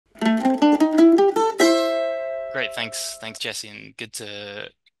Great, thanks, Jesse, and good to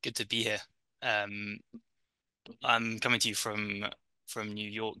be here. Um, I'm coming to you from New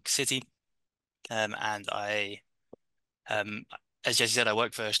York City, and um, as Jesse said, I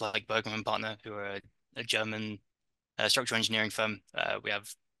work for Schlag Bergman and Partner, who are a German structural engineering firm. We have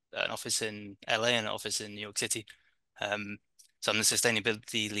an office in LA and an office in New York City. Um, so I'm the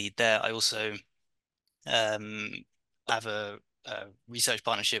sustainability lead there. I also um, have a research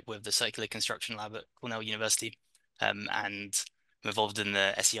partnership with the Circular Construction Lab at Cornell University, and I'm involved in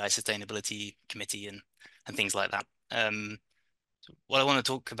the SEI Sustainability Committee and things like that. What I want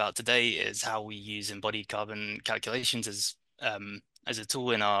to talk about today is how we use embodied carbon calculations as a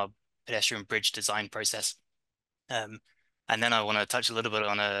tool in our pedestrian bridge design process. Um, and then I want to touch a little bit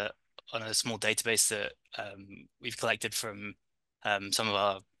on a small database that we've collected from some of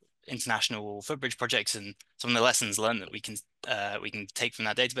our international footbridge projects and some of the lessons learned that we can take from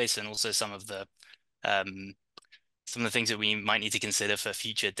that database, and also um, some of the things that we might need to consider for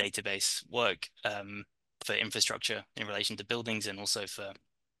future database work for infrastructure in relation to buildings, and also for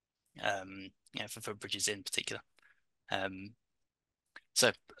for footbridges in particular. Um,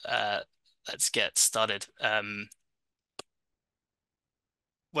 so uh, let's get started.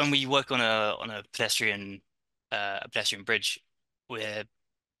 When we work on a pedestrian bridge, we're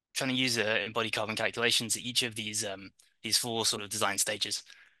trying to use embodied carbon calculations at each of these four sort of design stages.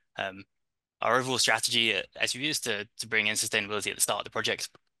 Um, our overall strategy at SUV is to bring in sustainability at the start of the project,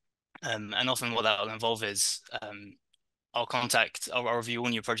 and often what that will involve is I'll review all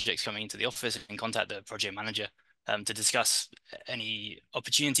new projects coming into the office and contact the project manager to discuss any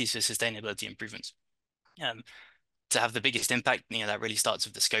opportunities for sustainability improvements. To have the biggest impact, that really starts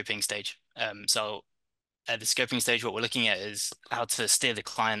with the scoping stage. So at the scoping stage, what we're looking at is how to steer the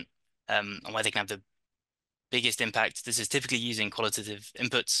client on where they can have the biggest impact. This is typically using qualitative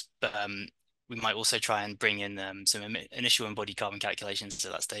inputs, but we might also try and bring in some initial embodied carbon calculations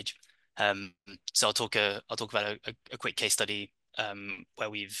at that stage. So I'll talk about a quick case study where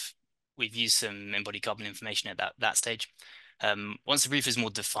we've used some embodied carbon information at that stage. Once the brief is more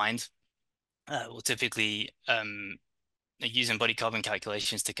defined, we'll typically use embodied carbon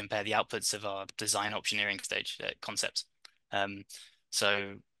calculations to compare the outputs of our design optioneering stage concepts.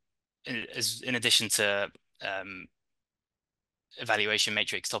 So in addition to evaluation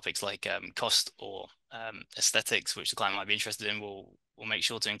matrix topics like cost or aesthetics, which the client might be interested in, we'll make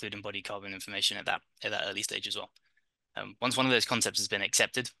sure to include embodied carbon information at that early stage as well. Once one of those concepts has been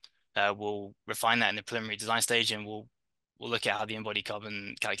accepted, we'll refine that in the preliminary design stage, and we'll look at how the embodied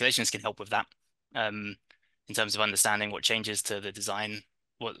carbon calculations can help with that, in terms of understanding what changes to the design,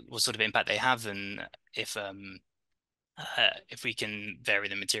 what sort of impact they have, and if we can vary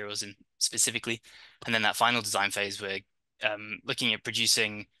the materials in specifically. And then that final design phase, we're looking at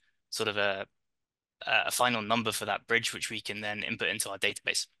producing sort of a final number for that bridge, which we can then input into our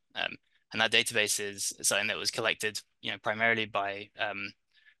database. And that database is something that was collected, primarily by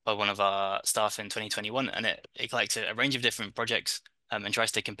one of our staff in 2021, and it collects a range of different projects and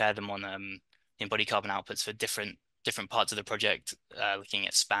tries to compare them on embodied carbon outputs for different parts of the project, looking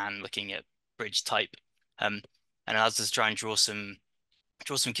at span, looking at bridge type, and allows us to try and draw some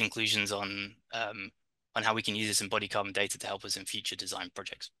conclusions on how we can use this embodied carbon data to help us in future design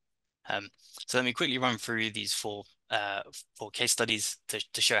projects. So let me quickly run through these four case studies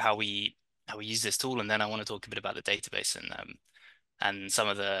to show how we use this tool, and then I want to talk a bit about the database and some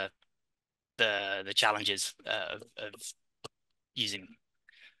of the challenges of using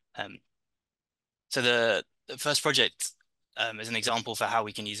them. So the first project is an example for how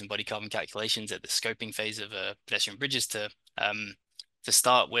we can use embodied carbon calculations at the scoping phase of pedestrian bridges to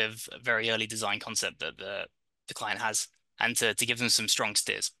start with a very early design concept that the client has, and to give them some strong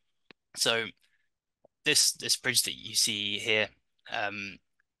steers. So this bridge that you see here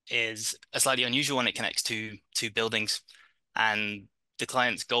is a slightly unusual one. It connects two buildings, and the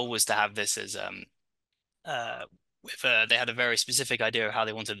client's goal was to have this as they had a very specific idea of how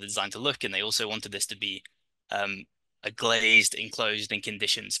they wanted the design to look, and they also wanted this to be a glazed, enclosed, and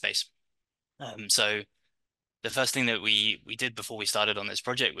conditioned space. So the first thing that we did before we started on this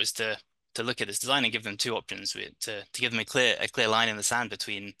project was to look at this design and give them two options, to give them a clear line in the sand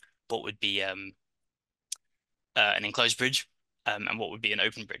between what would be an enclosed bridge and what would be an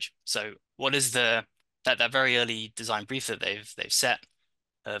open bridge. So what is that very early design brief that they've set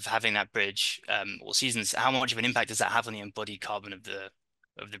of having that bridge or seasons? How much of an impact does that have on the embodied carbon of the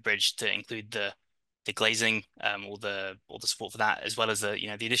bridge, to include the glazing or the support for that, as well as the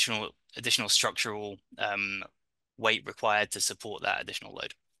additional structural weight required to support that additional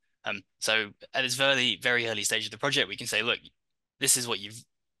load. So at this very early stage of the project, we can say, look, this is what you've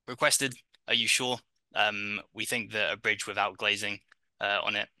requested. Are you sure? we think that a bridge without glazing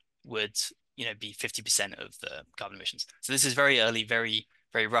on it would, be 50% of the carbon emissions. So this is very early, very,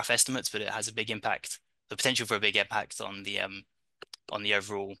 very rough estimates, but it has a big impact, the potential for a big impact on the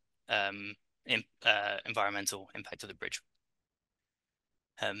overall environmental impact of the bridge.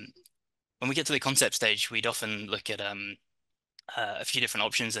 When we get to the concept stage, we'd often look at a few different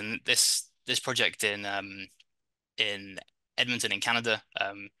options, and this project in Edmonton in Canada,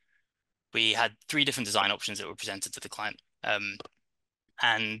 we had 3 different design options that were presented to the client.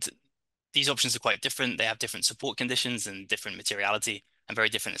 And these options are quite different. They have different support conditions and different materiality and very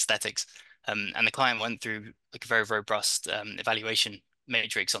different aesthetics. And the client went through like a very robust evaluation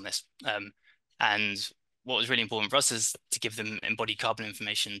matrix on this. And what was really important for us is to give them embodied carbon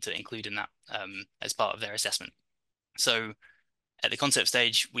information to include in that as part of their assessment. So at the concept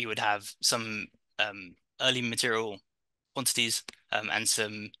stage, we would have some early material quantities and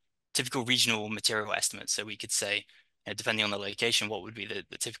some typical regional material estimates. So we could say, depending on the location, what would be the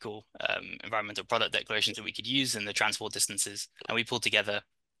typical environmental product declarations that we could use and the transport distances. And we pulled together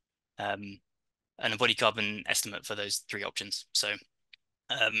an embodied carbon estimate for those 3 options. So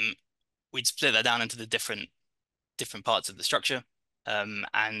we'd split that down into the different parts of the structure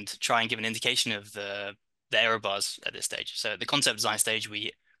and try and give an indication of the error bars at this stage. So at the concept design stage,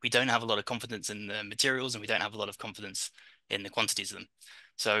 we don't have a lot of confidence in the materials and we don't have a lot of confidence in the quantities of them.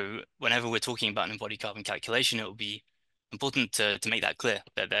 So whenever we're talking about an embodied carbon calculation, it will be important to make that clear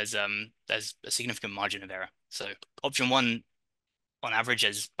that there's a significant margin of error. So option 1 on average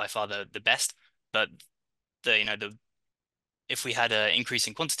is by far the best, but if we had an increase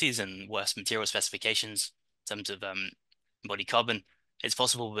in quantities and worse material specifications in terms of embodied carbon, it's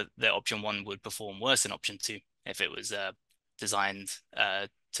possible that option 1 would perform worse than option 2 if it was designed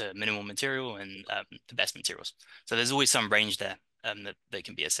to minimal material and the best materials. So there's always some range there that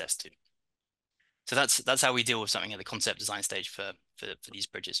can be assessed to. So that's how we deal with something at the concept design stage for these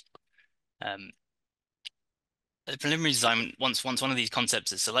bridges. The preliminary design, once one of these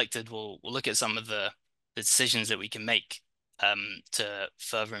concepts is selected, we'll look at some of the decisions that we can make to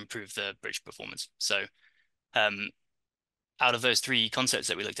further improve the bridge performance. So out of those 3 concepts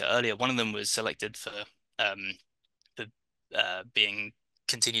that we looked at earlier, one of them was selected for being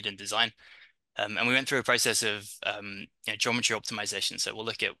continued in design. And we went through a process of geometry optimization. So we'll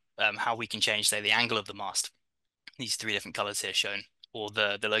look at how we can change, say, the angle of the mast, these 3 different colors here shown, or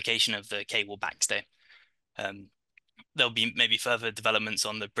the location of the cable backstay. There'll be maybe further developments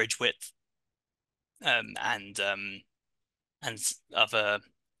on the bridge width and other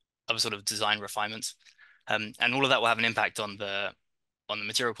sort of design refinements. And all of that will have an impact on the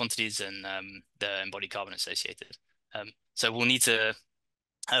material quantities and the embodied carbon associated. So we'll need to,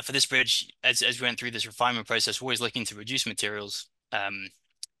 for this bridge, as we went through this refinement process, we're always looking to reduce materials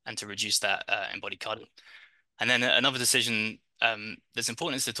and to reduce that embodied carbon. And then another decision that's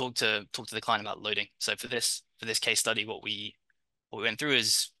important is to talk to the client about loading. So for this case study, what we went through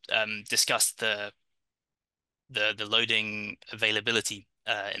is discuss the loading availability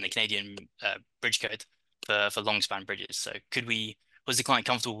in the Canadian bridge code for long span bridges. So was the client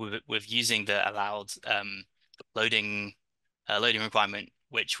comfortable with using the allowed loading requirement,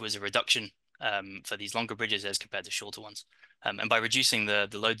 which was a reduction for these longer bridges as compared to shorter ones. And by reducing the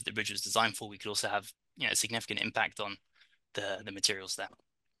load that the bridge was designed for, we could also have a significant impact on the materials there.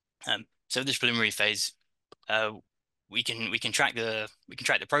 So this preliminary phase, we can track the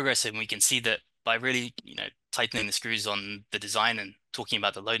progress, and we can see that by really tightening the screws on the design and talking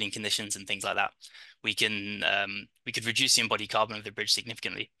about the loading conditions and things like that, we could reduce the embodied carbon of the bridge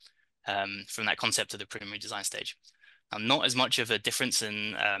significantly from that concept to the preliminary design stage. Now, not as much of a difference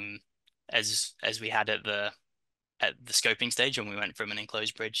in as we had at the scoping stage when we went from an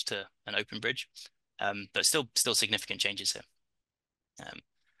enclosed bridge to an open bridge, but still significant changes here.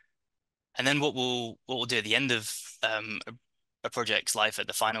 And then what we'll do at the end of a project's life at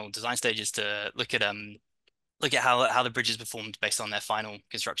the final design stage is to look at how the bridge is performed based on their final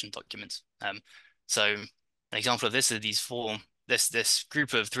construction documents. So an example of this are this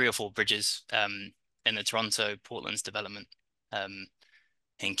group of 3 or 4 bridges in the Toronto Portland's development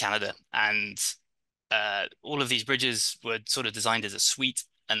in Canada, and all of these bridges were sort of designed as a suite,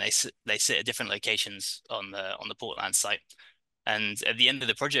 and they sit at different locations on the Portland site. And at the end of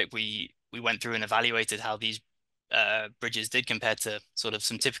the project, we went through and evaluated how these bridges did compare to sort of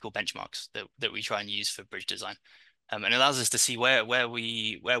some typical benchmarks that we try and use for bridge design, and it allows us to see where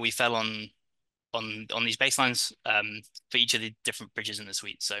we fell on these baselines for each of the different bridges in the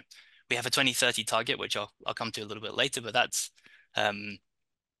suite. So we have a 2030 target, which I'll come to a little bit later, but that's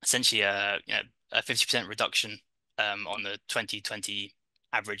essentially a 50% reduction on the 2020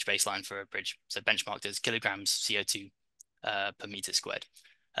 average baseline for a bridge, so benchmarked as kilograms CO2 per meter squared.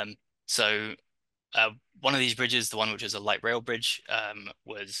 Um, so one of these bridges, the one which was a light rail bridge,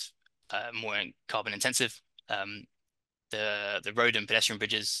 was more carbon intensive. The road and pedestrian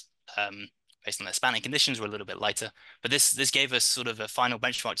bridges, based on their span and conditions, were a little bit lighter. But this gave us sort of a final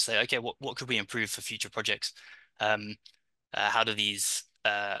benchmark to say, okay, what could we improve for future projects? How do these,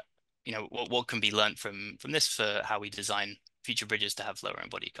 what can be learned from this for how we design future bridges to have lower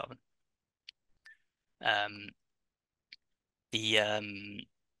embodied carbon? Um, the um,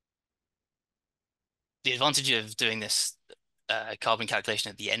 the advantage of doing this carbon calculation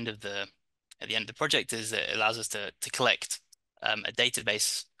at the end of the project is that it allows us to collect a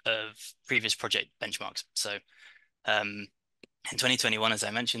database of previous project benchmarks. So in 2021, as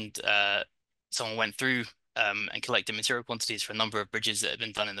I mentioned, someone went through and collected material quantities for a number of bridges that have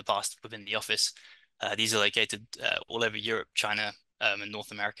been done in the past within the office. These are located all over Europe, China, and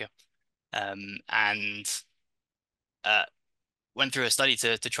North America, and went through a study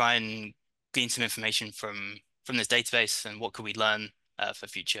to try and glean some information from this database and what could we learn for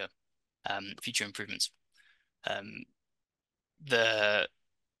future improvements. The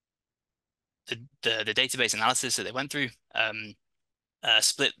database analysis that they went through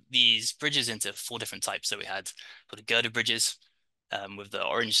split these bridges into 4 different types. So we had sort of girder bridges with the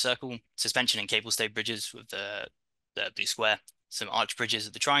orange circle, suspension and cable stay bridges with the blue square, some arch bridges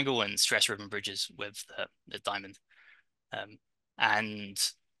with the triangle, and stress ribbon bridges with the diamond. And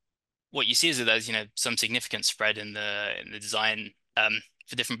what you see is that there's some significant spread in the design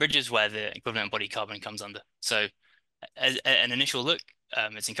for different bridges where the equivalent embodied carbon comes under. So as an initial look,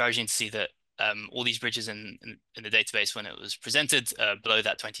 it's encouraging to see that all these bridges in the database when it was presented below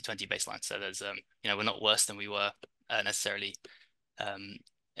that 2020 baseline. So there's we're not worse than we were necessarily in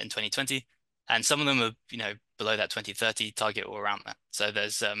 2020, and some of them are below that 2030 target or around that. So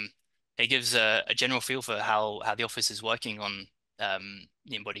there's it gives a general feel for how the office is working on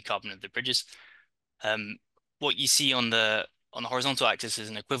the embodied carbon of the bridges. What you see on the horizontal axis is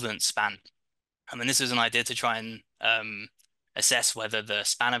an equivalent span. I mean, this was an idea to try and assess whether the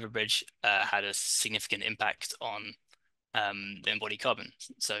span of a bridge had a significant impact on the embodied carbon.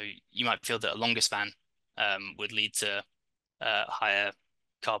 So you might feel that a longer span would lead to higher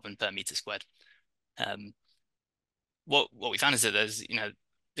carbon per meter squared. What we found is that there's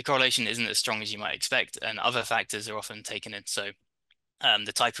the correlation isn't as strong as you might expect, and other factors are often taken in. So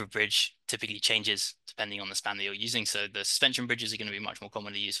the type of bridge typically changes depending on the span that you're using. So the suspension bridges are going to be much more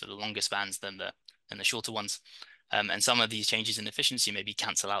commonly used for the longer spans than the shorter ones. And some of these changes in efficiency maybe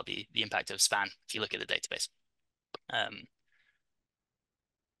cancel out the impact of span if you look at the database.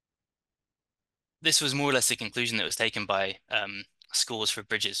 This was more or less the conclusion that was taken by scores for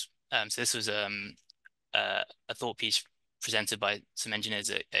bridges. So this was a thought piece presented by some engineers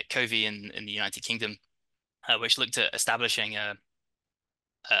at Covey in the United Kingdom, which looked at establishing a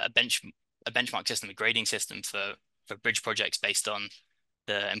benchmark system, a grading system for bridge projects based on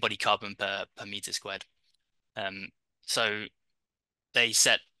the embodied carbon per meter squared. So they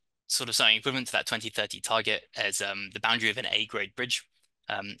set sort of something equivalent to that 2030 target as the boundary of an A grade bridge,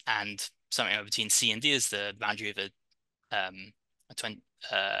 and something between C and D is the boundary of a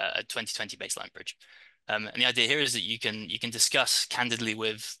 2020 baseline bridge. And the idea here is that you can discuss candidly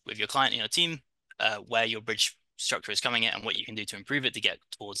with your client and your team where your bridge structure is coming at and what you can do to improve it to get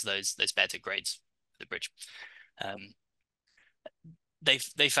towards those better grades for the bridge.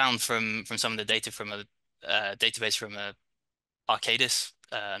 They found from some of the data from a database from Arcadis,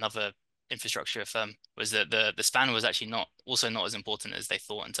 another infrastructure firm, was that the span was actually not as important as they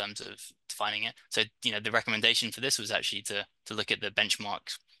thought in terms of defining it. So the recommendation for this was actually to look at the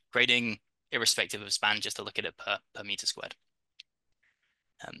benchmark grading irrespective of span, just to look at it per meter squared.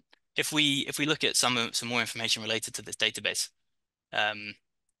 If we look at some more information related to this database,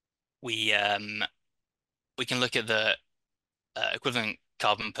 we can look at the equivalent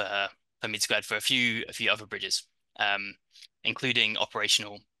carbon per meter squared for a few other bridges, including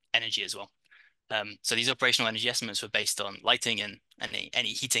operational energy as well. So these operational energy estimates were based on lighting and any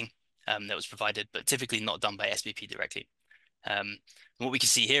heating that was provided, but typically not done by SBP directly. What we can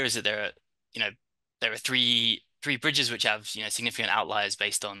see here is that there are three bridges which have significant outliers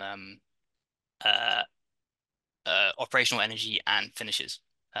based on operational energy and finishes.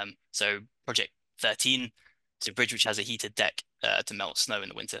 So project 13 is a bridge which has a heated deck to melt snow in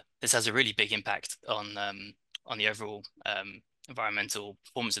the winter. This has a really big impact on the overall environmental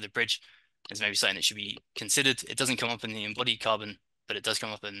performance of the bridge. It's maybe something that should be considered. It doesn't come up in the embodied carbon, but it does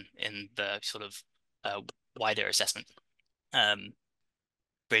come up in the sort of wider assessment.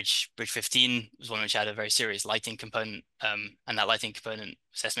 Bridge 15 was one which had a very serious lighting component, and that lighting component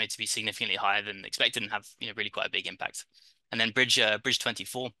was estimated to be significantly higher than expected and have really quite a big impact. And then Bridge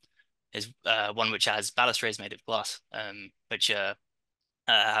 24 is one which has ballast rays made of glass, which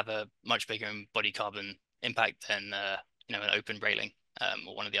have a much bigger embodied carbon impact than an open railing,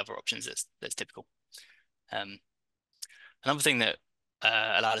 or one of the other options that's typical. Another thing that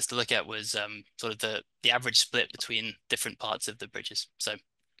allowed us to look at was sort of the average split between different parts of the bridges. So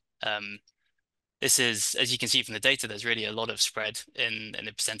this is, as you can see from the data, there's really a lot of spread in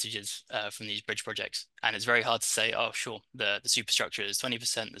the percentages from these bridge projects. And it's very hard to say, oh, sure, the superstructure is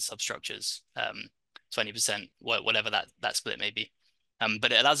 20%, the substructures 20%, whatever that split may be.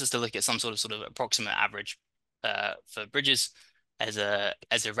 But it allows us to look at some sort of approximate average for bridges as a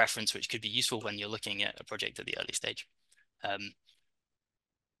reference, which could be useful when you're looking at a project at the early stage.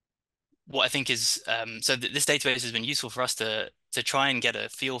 What I think is this database has been useful for us to try and get a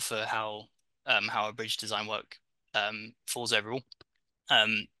feel for how a bridge design work falls overall,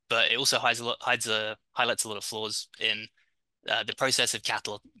 but it also highlights a lot of flaws in the process of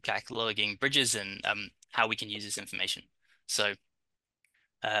cataloging bridges and how we can use this information. So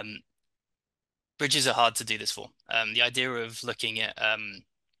bridges are hard to do this for. The idea of looking at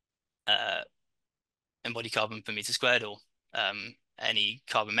embodied carbon per meter squared, or any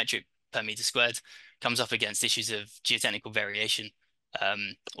carbon metric per meter squared, comes up against issues of geotechnical variation,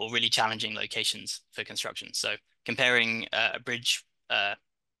 or really challenging locations for construction. So comparing a bridge for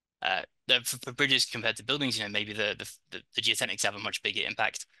bridges compared to buildings, maybe the geotechnics have a much bigger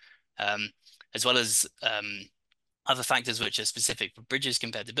impact, as well as other factors which are specific for bridges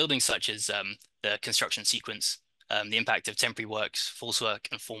compared to buildings, such as the construction sequence, the impact of temporary works, false work,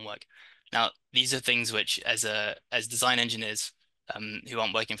 and form work. Now, these are things which, as design engineers who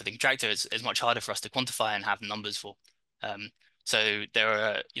aren't working for the contractor, is much harder for us to quantify and have numbers for. So there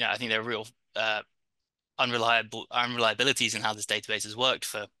are, I think there are real unreliabilities in how this database has worked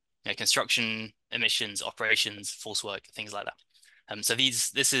for construction, emissions, operations, false work, things like that. So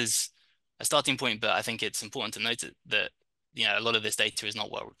this is a starting point, but I think it's important to note that a lot of this data is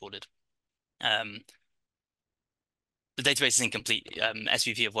not well reported. The database is incomplete.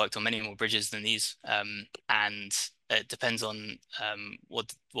 SVP have worked on many more bridges than these, and it depends on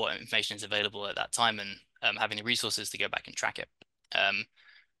what information is available at that time, and having the resources to go back and track it.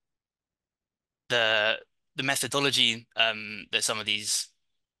 The methodology that some of these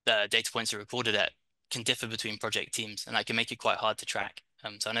data points are recorded at can differ between project teams, and that can make it quite hard to track.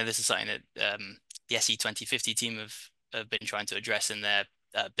 So I know this is something that the SE 2050 team have been trying to address in their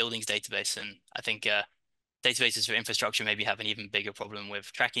buildings database, and I think databases for infrastructure maybe have an even bigger problem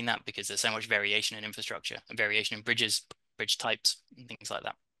with tracking that, because there's so much variation in infrastructure and variation in bridges, bridge types, and things like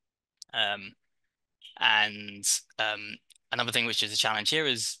that. And another thing which is a challenge here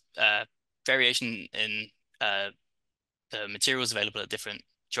is variation in the materials available at different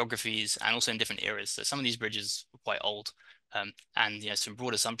geographies and also in different eras. So some of these bridges were quite old, and some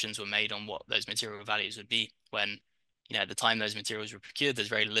broad assumptions were made on what those material values would be when, at the time those materials were procured, there's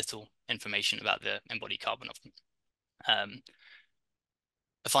very little information about the embodied carbon of them.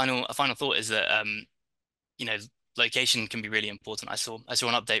 A final thought is that location can be really important. I saw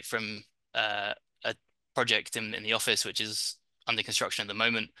an update from a project in the office which is under construction at the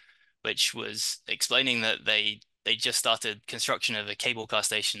moment, which was explaining that they just started construction of a cable car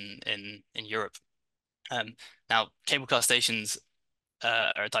station in Europe. Now, cable car stations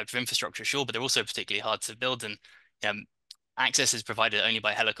are a type of infrastructure, sure, but they're also particularly hard to build, and access is provided only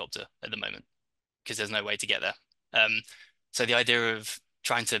by helicopter at the moment because there's no way to get there. So the idea of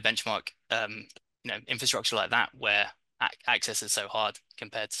trying to benchmark infrastructure like that, where access is so hard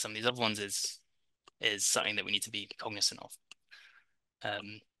compared to some of these other ones, is something that we need to be cognizant of.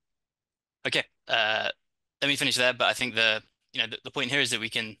 Okay, let me finish there. But I think the point here is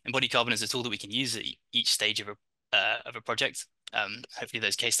that embodied carbon is a tool that we can use at each stage of a project. Hopefully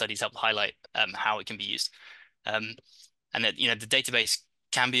those case studies help highlight how it can be used, and that the database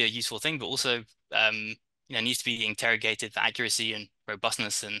can be a useful thing, but also needs to be interrogated for accuracy and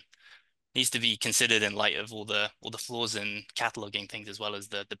robustness, and needs to be considered in light of all the flaws in cataloging things, as well as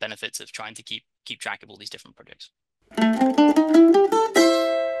the benefits of trying to keep track of all these different projects.